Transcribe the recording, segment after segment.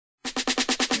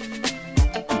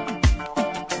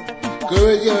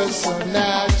Girl, you're so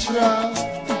natural,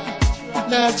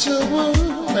 natural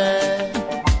woman.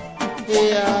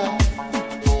 Yeah.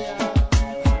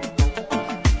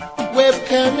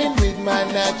 Webcamming with my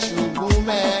natural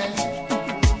woman.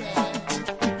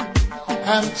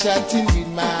 I'm chatting with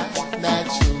my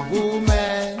natural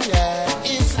woman. Yeah,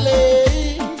 it's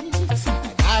late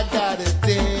and I got a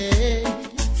date.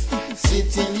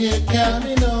 Sitting here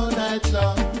camming all night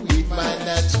long with my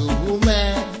natural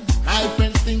woman. My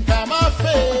friends think I'm a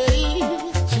fake.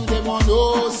 Should they want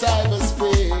no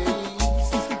cyberspace?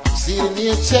 Sitting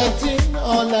here chatting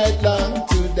all night long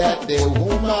to that there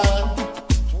woman.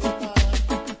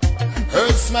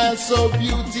 Her smile so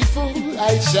beautiful,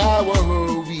 I shower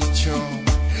her with charm.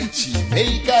 She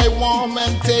make I warm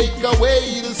and take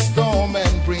away the storm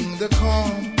and bring the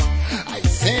calm. I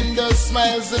send her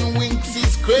smiles and winks,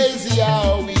 it's crazy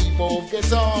how we both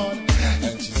get on.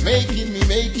 And she's making me,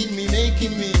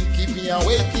 keep me on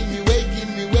waking me.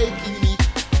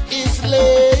 It's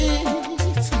late,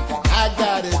 I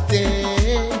got a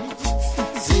date.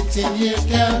 Sitting here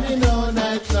counting all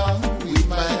night long with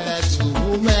my natural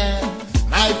woman.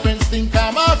 My friends think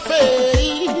I'm a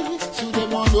fake. Should they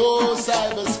want no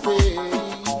cyberspace?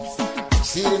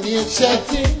 Sitting here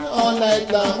chatting all night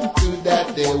long to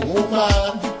that there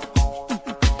woman.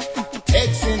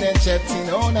 Texting and chatting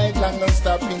all night long and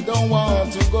stopping. Don't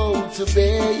want to go to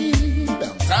bed.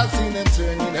 I'm tossing and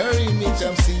turning her image.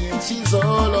 I'm seeing she's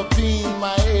all up in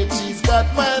my head. She's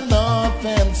got my north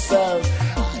and south.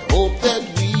 I hope that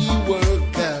we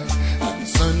work out and the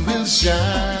sun will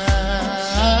shine.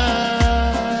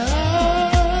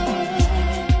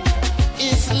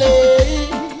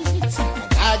 Late, and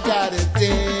I got a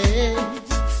date.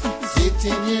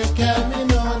 Sitting here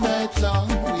camming all night long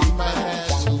with my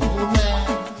natural woman.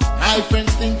 My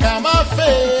friends think I'm a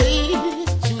fake.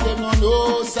 Should they want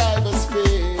no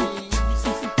cyberspace?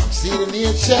 I'm sitting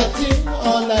here chatting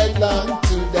all night long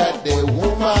to that there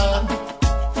woman.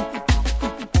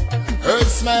 Her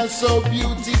smile so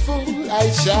beautiful, I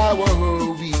shower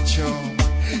her with charm.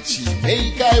 She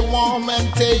make I warm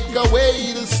and take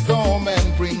away the storm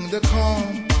and bring the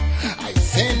calm. I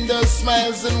send her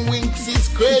smiles and winks, it's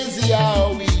crazy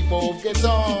how we both get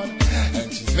on.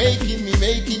 And she's making me,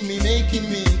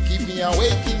 keep me on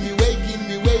waking me.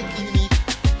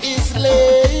 It's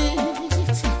late,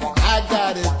 and I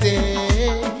got a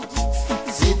date.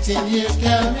 Sitting here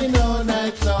counting all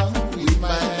night long with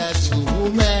my natural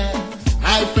woman.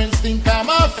 My friends think I'm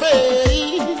a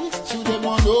fake. Should they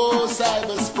want no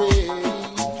cyberspace?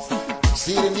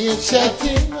 Sitting here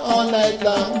chatting all night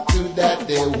long to that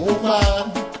there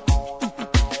woman.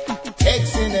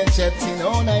 Texting and chatting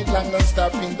all night long and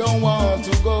stopping. Don't want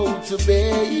to go to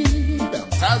bed. I'm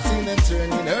tossing and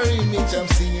turning her image. I'm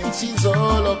seeing she's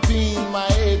all up in my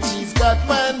head. She's got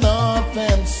my north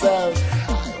and south.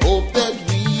 I hope that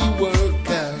we work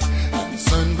out and the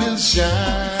sun will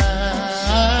shine.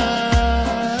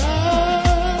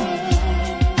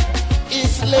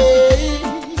 Late,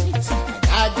 and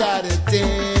I got a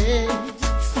date.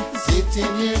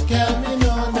 Sitting here camming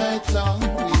all night long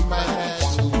with my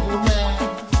natural woman.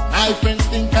 My friends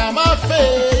think I'm a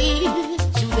fake.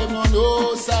 Should they want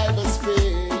no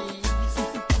cyberspace?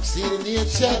 I'm sitting here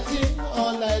chatting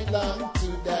all night long.